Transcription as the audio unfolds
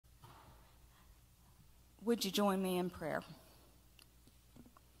Would you join me in prayer?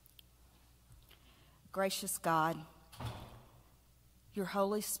 Gracious God, your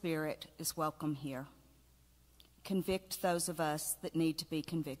Holy Spirit is welcome here. Convict those of us that need to be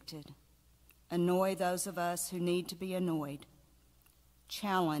convicted. Annoy those of us who need to be annoyed.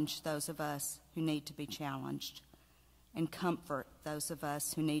 Challenge those of us who need to be challenged. And comfort those of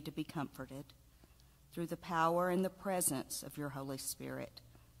us who need to be comforted through the power and the presence of your Holy Spirit.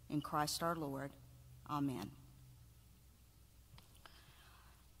 In Christ our Lord. Amen.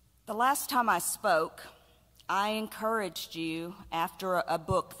 The last time I spoke, I encouraged you, after a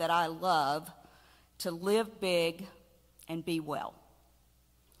book that I love, to live big and be well.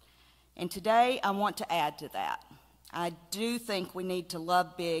 And today I want to add to that. I do think we need to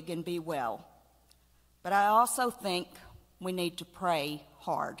love big and be well, but I also think we need to pray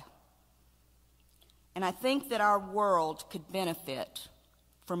hard. And I think that our world could benefit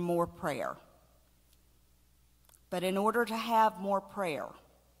from more prayer. But in order to have more prayer,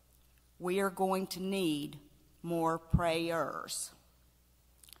 we are going to need more prayers.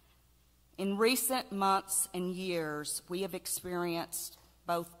 In recent months and years, we have experienced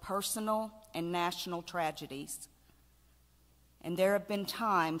both personal and national tragedies. And there have been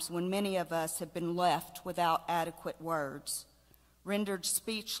times when many of us have been left without adequate words, rendered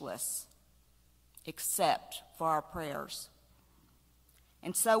speechless, except for our prayers.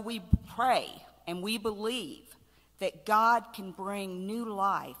 And so we pray and we believe that God can bring new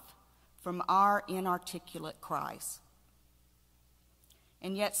life from our inarticulate cries.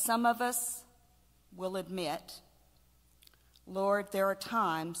 And yet some of us will admit, Lord, there are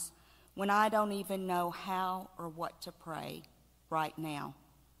times when I don't even know how or what to pray right now.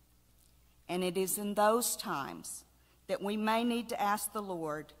 And it is in those times that we may need to ask the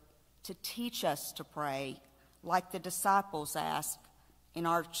Lord to teach us to pray like the disciples asked in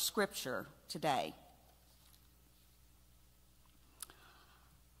our scripture today.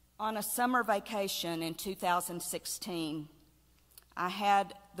 On a summer vacation in 2016, I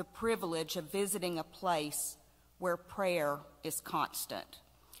had the privilege of visiting a place where prayer is constant.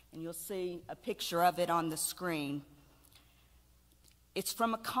 And you'll see a picture of it on the screen. It's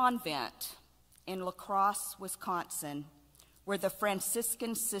from a convent in La Crosse, Wisconsin, where the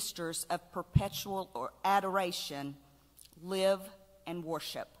Franciscan Sisters of Perpetual Adoration live and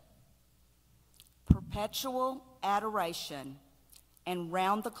worship. Perpetual adoration and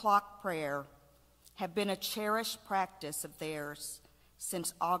round-the-clock prayer have been a cherished practice of theirs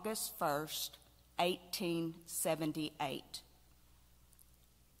since August 1st, 1878.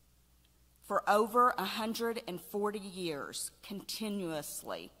 For over 140 years,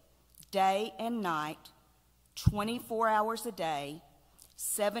 continuously, day and night, 24 hours a day,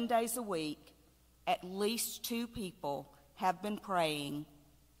 7 days a week, at least 2 people have been praying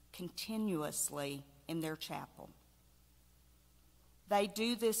continuously in their chapel. They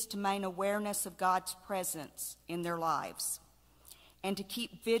do this to maintain awareness of God's presence in their lives and to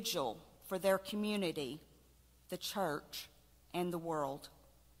keep vigil for their community, the church, and the world.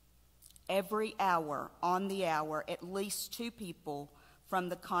 Every hour, on the hour, at least 2 people from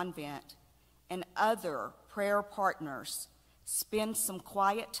the convent and other prayer partners spend some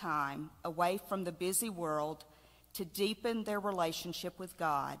quiet time away from the busy world to deepen their relationship with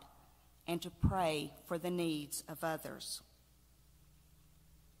God and to pray for the needs of others.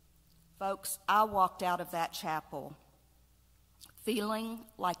 Folks, I walked out of that chapel feeling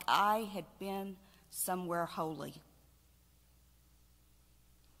like I had been somewhere holy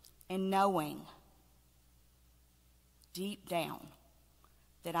and knowing deep down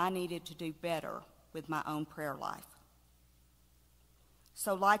that I needed to do better with my own prayer life.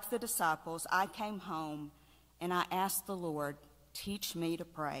 So like the disciples, I came home and I asked the Lord, teach me to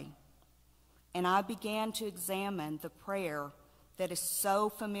pray. And I began to examine the prayer that is so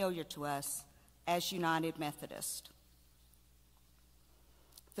familiar to us as United Methodist.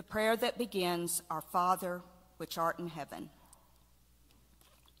 The prayer that begins, Our Father, which art in heaven.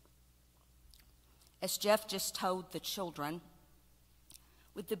 As Jeff just told the children,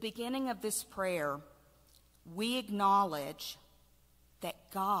 with the beginning of this prayer, we acknowledge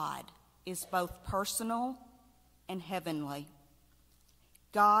that God is both personal and heavenly.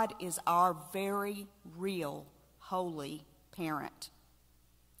 God is our very real, holy parent.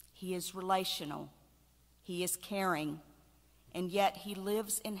 He is relational, he is caring, and yet he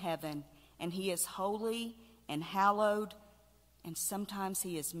lives in heaven, and he is holy and hallowed, and sometimes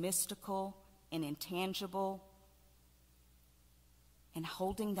he is mystical and intangible. And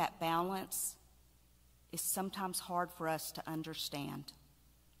holding that balance is sometimes hard for us to understand.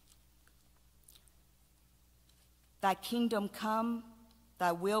 Thy kingdom come,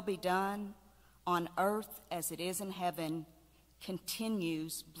 thy will be done, on earth as it is in heaven,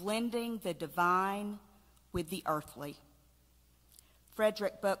 continues blending the divine with the earthly.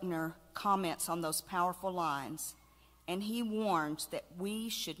 Frederick Buechner comments on those powerful lines, and he warns that we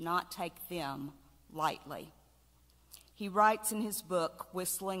should not take them lightly. He writes in his book,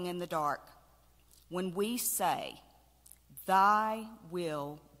 Whistling in the Dark, when we say, "Thy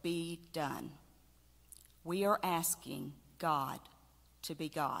will be done," we are asking God to be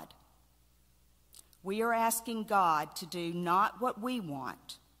God. We are asking God to do not what we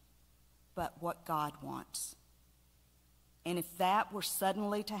want, but what God wants. And if that were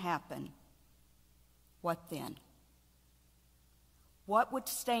suddenly to happen, what then? What would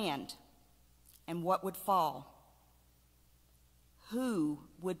stand and what would fall? Who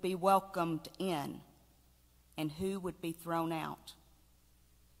would be welcomed in and who would be thrown out?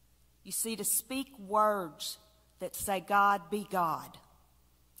 You see, to speak words that say, "God, be God,"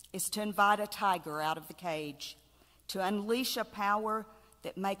 is to invite a tiger out of the cage, to unleash a power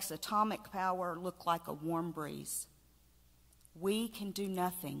that makes atomic power look like a warm breeze. We can do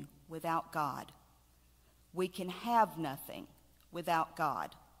nothing without God. We can have nothing without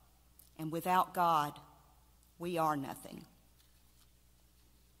God. And without God, we are nothing.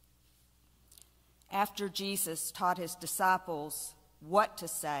 After Jesus taught his disciples what to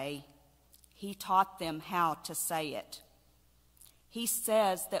say, he taught them how to say it. He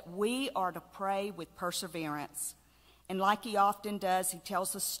says that we are to pray with perseverance. And like he often does, he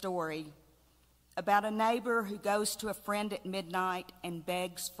tells a story about a neighbor who goes to a friend at midnight and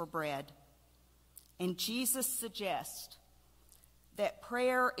begs for bread. And Jesus suggests that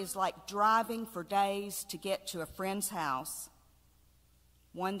prayer is like driving for days to get to a friend's house,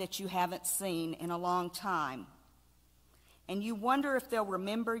 one that you haven't seen in a long time. And you wonder if they'll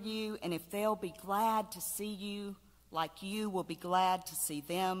remember you and if they'll be glad to see you like you will be glad to see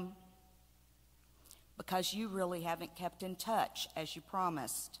them, because you really haven't kept in touch as you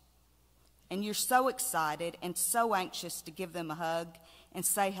promised. And you're so excited and so anxious to give them a hug and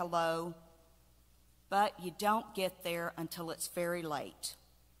say hello, but you don't get there until it's very late,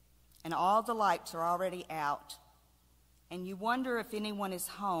 and all the lights are already out, and you wonder if anyone is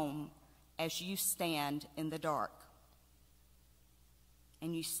home as you stand in the dark.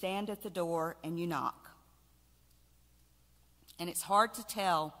 And you stand at the door and you knock. And it's hard to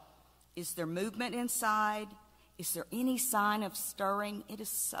tell, is there movement inside? Is there any sign of stirring? It is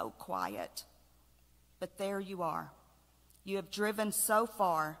so quiet. But there you are. You have driven so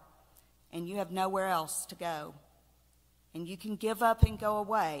far, and you have nowhere else to go. And you can give up and go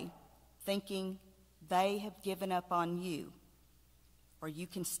away, thinking they have given up on you. Or you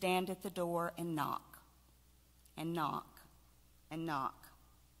can stand at the door and knock, and knock, and knock.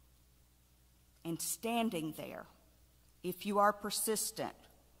 And standing there, if you are persistent,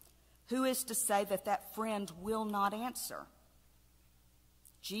 who is to say that that friend will not answer?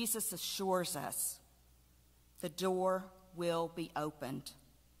 Jesus assures us the door will be opened.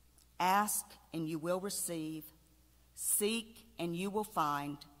 Ask and you will receive. Seek and you will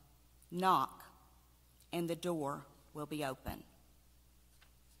find. Knock and the door will be open.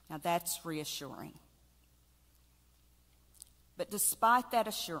 Now that's reassuring. But despite that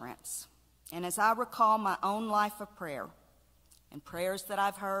assurance, and as I recall my own life of prayer, and prayers that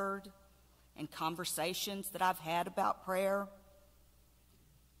I've heard, and conversations that I've had about prayer,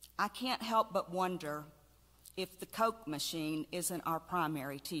 I can't help but wonder if the Coke machine isn't our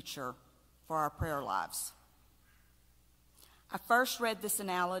primary teacher for our prayer lives. I first read this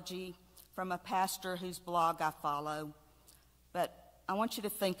analogy from a pastor whose blog I follow, but I want you to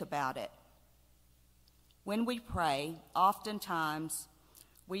think about it. When we pray, oftentimes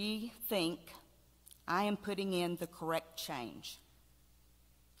we think, I am putting in the correct change.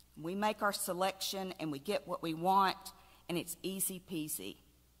 We make our selection and we get what we want, and it's easy peasy.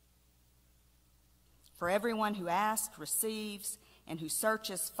 For everyone who asks, receives, and who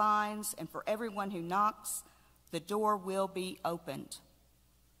searches, finds, and for everyone who knocks, the door will be opened.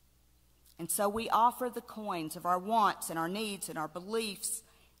 And so we offer the coins of our wants and our needs and our beliefs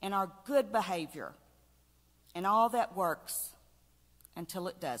and our good behavior, and all that works until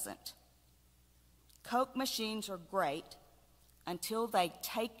it doesn't. Coke machines are great until they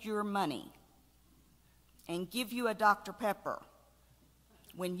take your money and give you a Dr. Pepper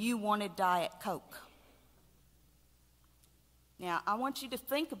when you wanted Diet Coke. Now, I want you to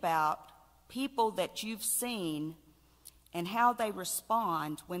think about people that you've seen and how they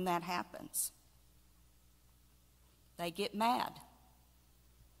respond when that happens. They get mad.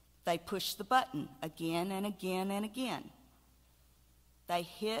 They push the button again and again and again. They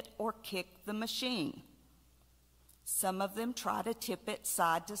hit or kick the machine. Some of them try to tip it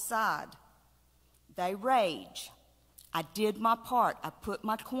side to side. They rage. I did my part. I put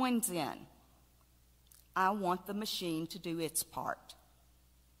my coins in. I want the machine to do its part.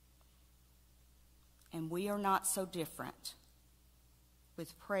 And we are not so different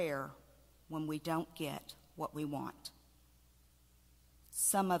with prayer when we don't get what we want.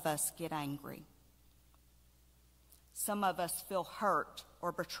 Some of us get angry. Some of us feel hurt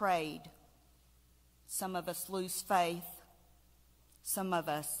or betrayed. Some of us lose faith. Some of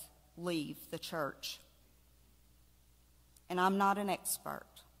us leave the church. And I'm not an expert,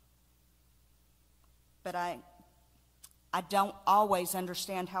 but I don't always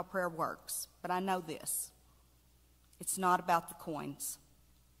understand how prayer works, but I know this. It's not about the coins.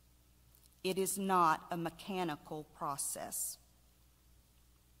 It is not a mechanical process.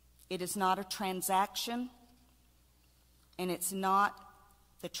 It is not a transaction, and it's not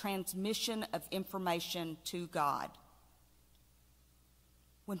the transmission of information to God.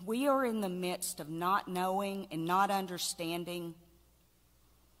 When we are in the midst of not knowing and not understanding,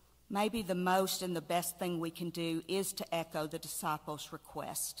 maybe the most and the best thing we can do is to echo the disciples'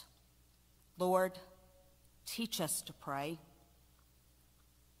 request. Lord, teach us to pray.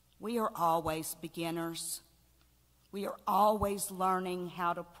 We are always beginners. We are always learning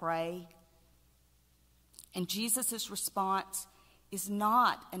how to pray. And Jesus' response is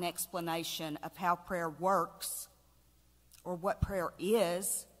not an explanation of how prayer works or what prayer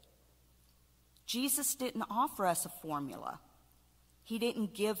is. Jesus didn't offer us a formula. He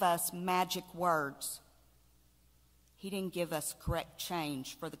didn't give us magic words. He didn't give us correct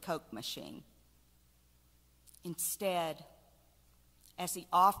change for the Coke machine. Instead, as he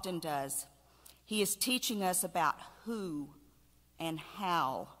often does, he is teaching us about who and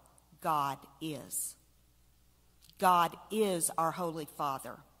how God is. God is our Holy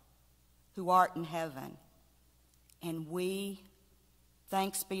Father, who art in heaven, and we,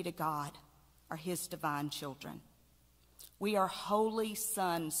 thanks be to God, are his divine children. We are holy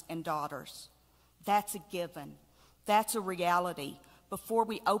sons and daughters. That's a given. That's a reality. Before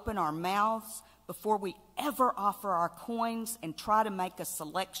we open our mouths, before we ever offer our coins and try to make a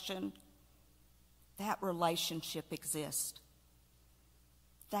selection, that relationship exists.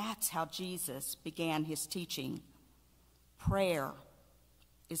 That's how Jesus began his teaching. Prayer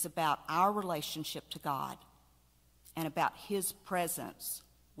is about our relationship to God and about his presence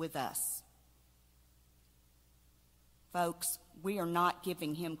with us. Folks, we are not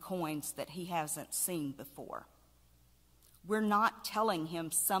giving him coins that he hasn't seen before. We're not telling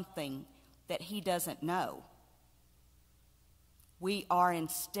him something that he doesn't know. We are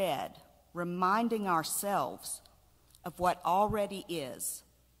instead reminding ourselves of what already is,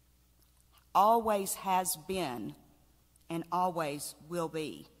 always has been, and always will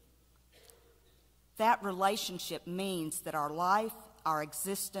be. That relationship means that our life, our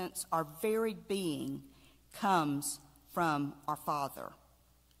existence, our very being comes from our Father.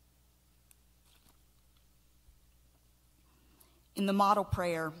 In the model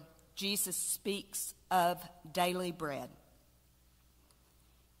prayer, Jesus speaks of daily bread.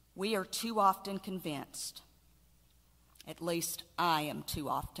 We are too often convinced, at least I am too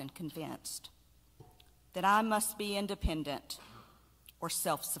often convinced, that I must be independent or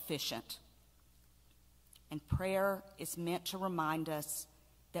self-sufficient. And prayer is meant to remind us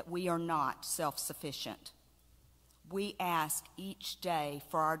that we are not self-sufficient. We ask each day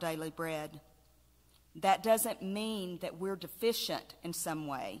for our daily bread. That doesn't mean that we're deficient in some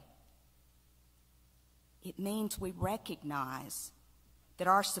way. It means we recognize that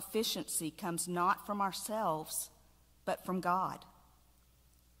our sufficiency comes not from ourselves, but from God.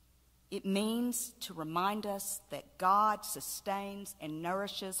 It means to remind us that God sustains and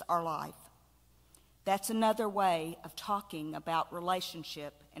nourishes our life. That's another way of talking about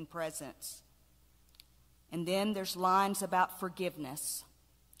relationship and presence. And then there's lines about forgiveness,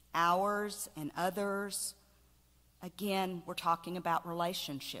 ours and others. Again, we're talking about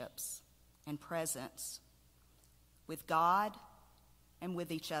relationships and presence with God and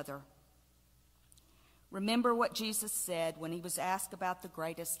with each other. Remember what Jesus said when he was asked about the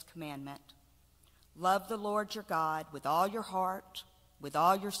greatest commandment. Love the Lord your God with all your heart, with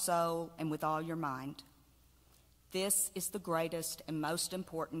all your soul, and with all your mind. This is the greatest and most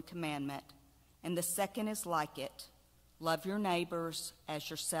important commandment, and the second is like it. Love your neighbors as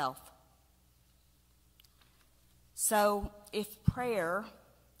yourself. So if prayer,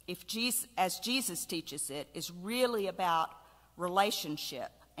 as Jesus teaches it, is really about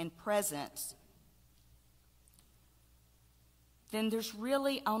relationship and presence, then there's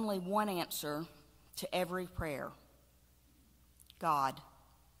really only one answer to every prayer: God.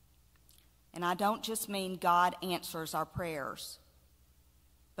 And I don't just mean God answers our prayers,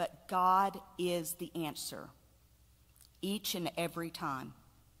 but God is the answer each and every time.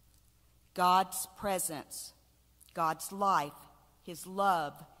 God's presence, God's life, his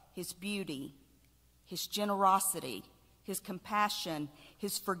love, his beauty, his generosity, his compassion,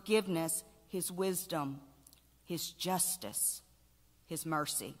 his forgiveness, his wisdom, his justice, his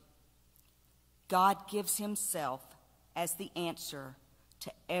mercy. God gives himself as the answer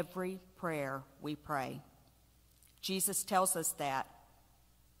to every prayer we pray. Jesus tells us that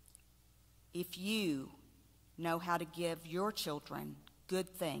if you know how to give your children good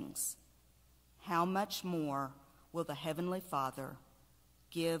things, how much more will the Heavenly Father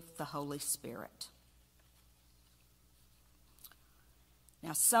give the Holy Spirit?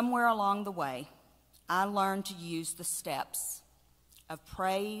 Now, somewhere along the way, I learned to use the steps of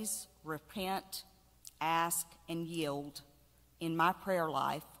praise, repent, ask, and yield in my prayer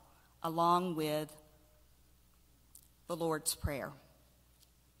life, along with the Lord's Prayer.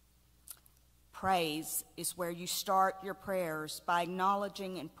 Praise is where you start your prayers by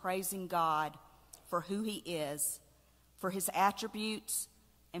acknowledging and praising God for who he is, for his attributes,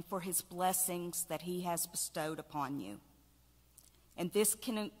 and for his blessings that he has bestowed upon you. And this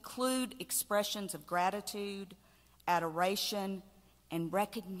can include expressions of gratitude, adoration, and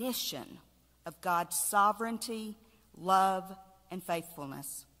recognition of God's sovereignty, love, and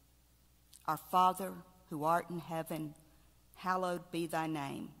faithfulness. Our Father, who art in heaven, hallowed be thy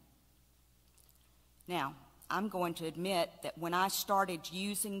name. Now, I'm going to admit that when I started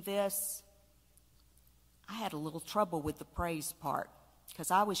using this, I had a little trouble with the praise part,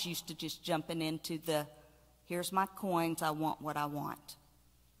 because I was used to just jumping into the, here's my coins, I want what I want.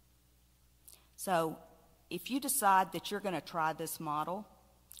 So if you decide that you're going to try this model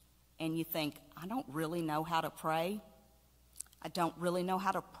and you think, I don't really know how to pray, I don't really know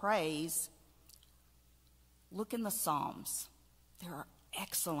how to praise, look in the Psalms. There are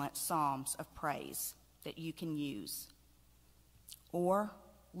excellent psalms of praise that you can use. Or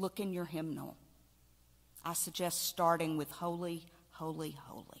look in your hymnal. I suggest starting with Holy, Holy,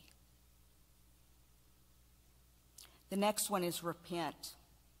 Holy. The next one is repent.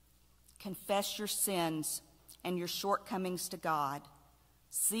 Confess your sins and your shortcomings to God.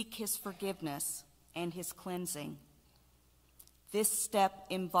 Seek his forgiveness and his cleansing. This step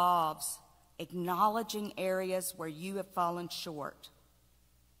involves acknowledging areas where you have fallen short,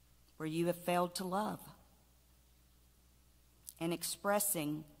 where you have failed to love, and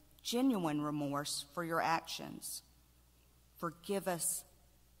expressing genuine remorse for your actions. Forgive us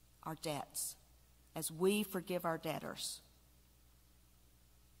our debts as we forgive our debtors.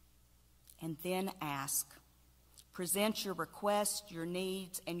 And then ask. Present your requests, your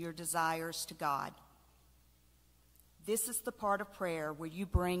needs, and your desires to God. This is the part of prayer where you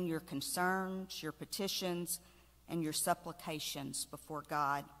bring your concerns, your petitions, and your supplications before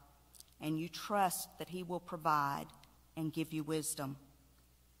God, and you trust that he will provide and give you wisdom.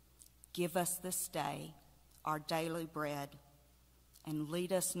 Give us this day our daily bread, and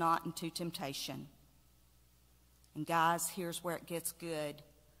lead us not into temptation. And guys, here's where it gets good,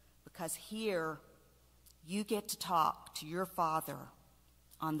 because here you get to talk to your Father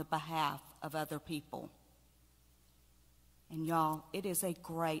on the behalf of other people. And y'all, it is a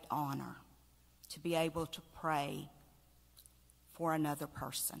great honor to be able to pray for another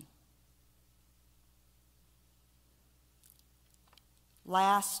person.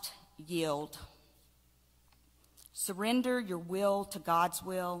 Last, yield. Surrender your will to God's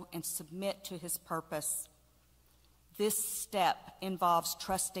will and submit to his purpose. This step involves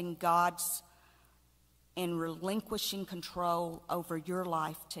trusting God's and relinquishing control over your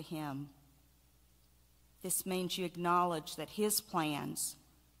life to him. This means you acknowledge that his plans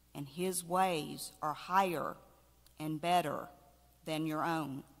and his ways are higher and better than your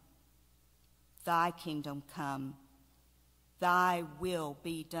own. Thy kingdom come, thy will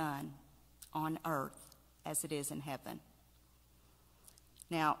be done on earth as it is in heaven.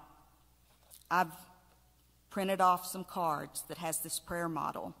 Now, I've printed off some cards that has this prayer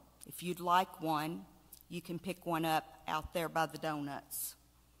model. If you'd like one, you can pick one up out there by the donuts.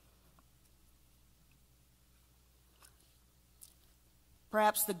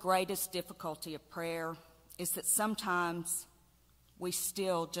 Perhaps the greatest difficulty of prayer is that sometimes we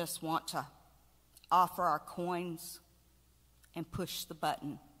still just want to offer our coins and push the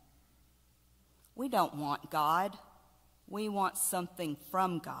button. We don't want God. We want something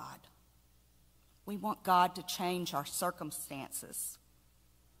from God. We want God to change our circumstances.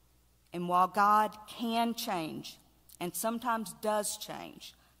 And while God can change, and sometimes does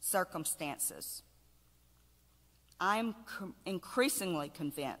change, circumstances, I'm increasingly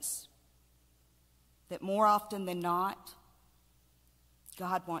convinced that more often than not,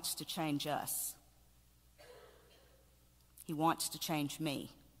 God wants to change us. He wants to change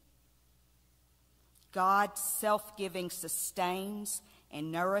me. God's self-giving sustains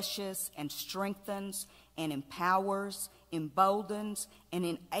and nourishes and strengthens and empowers, emboldens, and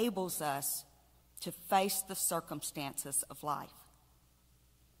enables us to face the circumstances of life.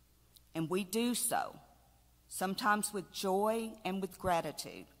 And we do so, sometimes with joy and with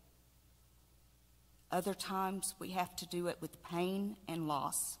gratitude. Other times we have to do it with pain and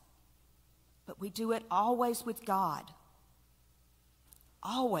loss. But we do it always with God.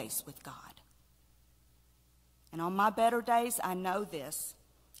 Always with God. And on my better days, I know this,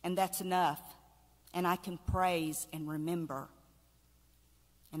 and that's enough. And I can praise and remember.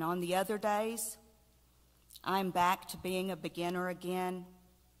 And on the other days, I'm back to being a beginner again.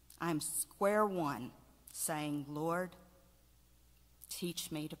 I'm square one, saying, Lord,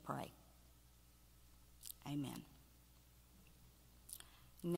 teach me to pray. Amen.